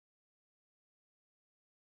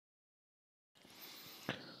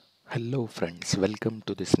Hello friends, welcome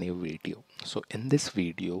to this new video. So in this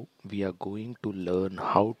video, we are going to learn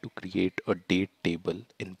how to create a date table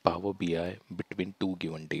in Power BI between two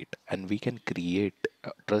given date. And we can create,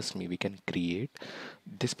 trust me, we can create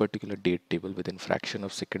this particular date table within fraction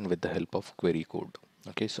of second with the help of query code.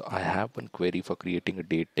 Okay, so I have one query for creating a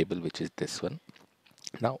date table, which is this one.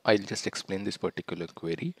 Now I'll just explain this particular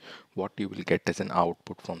query, what you will get as an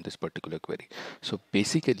output from this particular query. So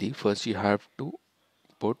basically, first you have to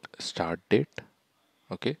put start date,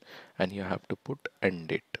 okay, and you have to put end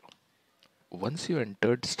date. Once you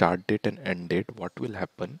entered start date and end date, what will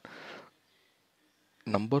happen?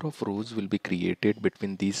 Number of rows will be created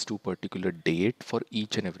between these two particular date for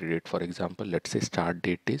each and every date. For example, let's say start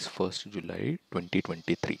date is 1st July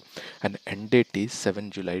 2023 and end date is 7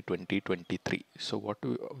 July 2023. So what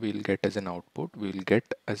we'll get as an output, we will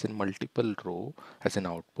get as in multiple row as an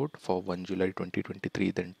output for 1 July 2023,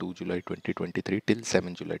 then 2 July 2023 till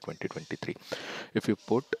 7 July 2023. If you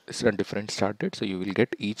put a different start date, so you will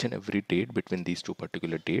get each and every date between these two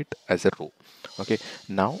particular date as a row. Okay,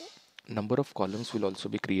 now number of columns will also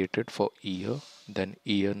be created for year, then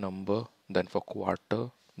year number, then for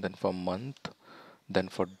quarter, then for month, then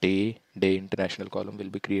for day international column will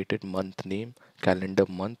be created, month name, calendar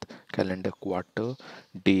quarter,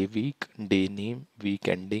 day name, week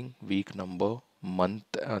ending, week number, month,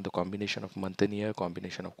 the combination of month and year,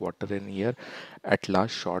 combination of quarter and year, at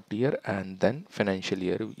last short year, and then financial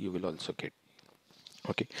year you will also get.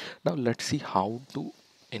 Okay, now let's see how to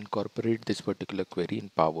incorporate this particular query in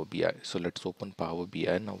Power BI. So let's open Power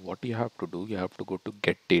BI. Now what you have to do, you have to go to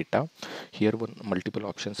get data. Here one multiple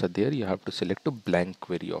options are there. You have to select a blank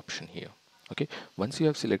query option here. Okay, once you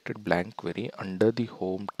have selected blank query, under the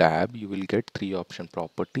home tab you will get three option: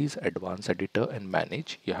 properties, advanced editor and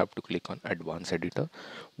manage. You have to click on advanced editor.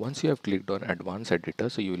 Once you have clicked on advanced editor,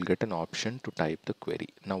 so you will get an option to type the query.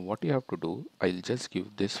 Now what you have to do, I'll just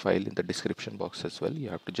give this file in the description box as well. You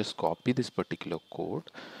have to just copy this particular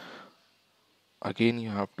code. Again you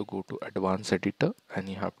have to go to advanced editor and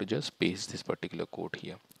you have to just paste this particular code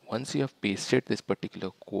here. Once you have pasted this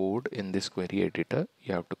particular code in this query editor,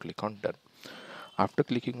 you have to click on done. After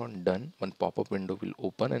clicking on done, one pop-up window will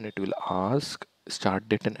open and it will ask start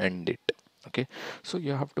date and end date. Okay, so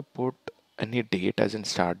you have to put any date as in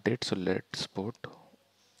start date. So let's put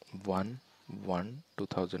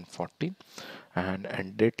 1/1/2014 and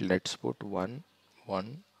end date let's put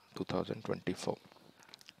 1/1/2024.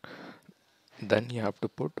 Then you have to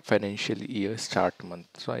put financial year start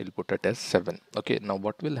month, so I'll put it as 7. Okay, now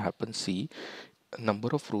what will happen, see, number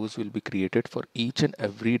of rows will be created for each and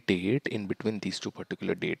every date in between these two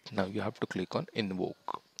particular dates. Now you have to click on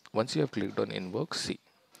invoke. Once you have clicked on invoke, see,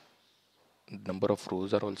 number of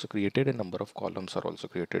rows are also created and number of columns are also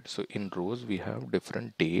created. So in rows we have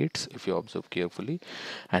different dates if you observe carefully,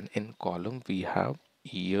 and in column we have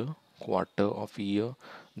year, quarter of year,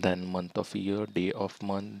 then month of year, day of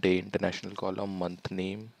month, day international column, month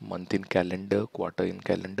name, month in calendar, quarter in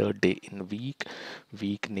calendar, day in week,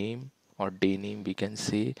 week name or day name we can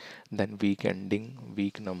say, then week ending,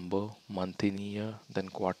 week number, month in year, then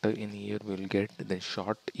quarter in year we will get, then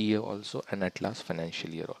short year also, and at last financial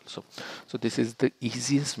year also. So this is the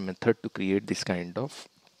easiest method to create this kind of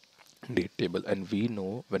date table. And we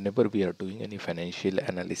know whenever we are doing any financial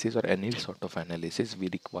analysis or any sort of analysis, we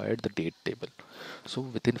require the date table. So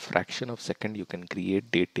within fraction of second you can create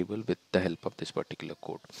date table with the help of this particular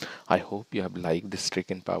code. I hope you have liked this trick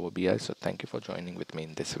in Power BI. So thank you for joining with me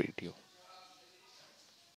in this video.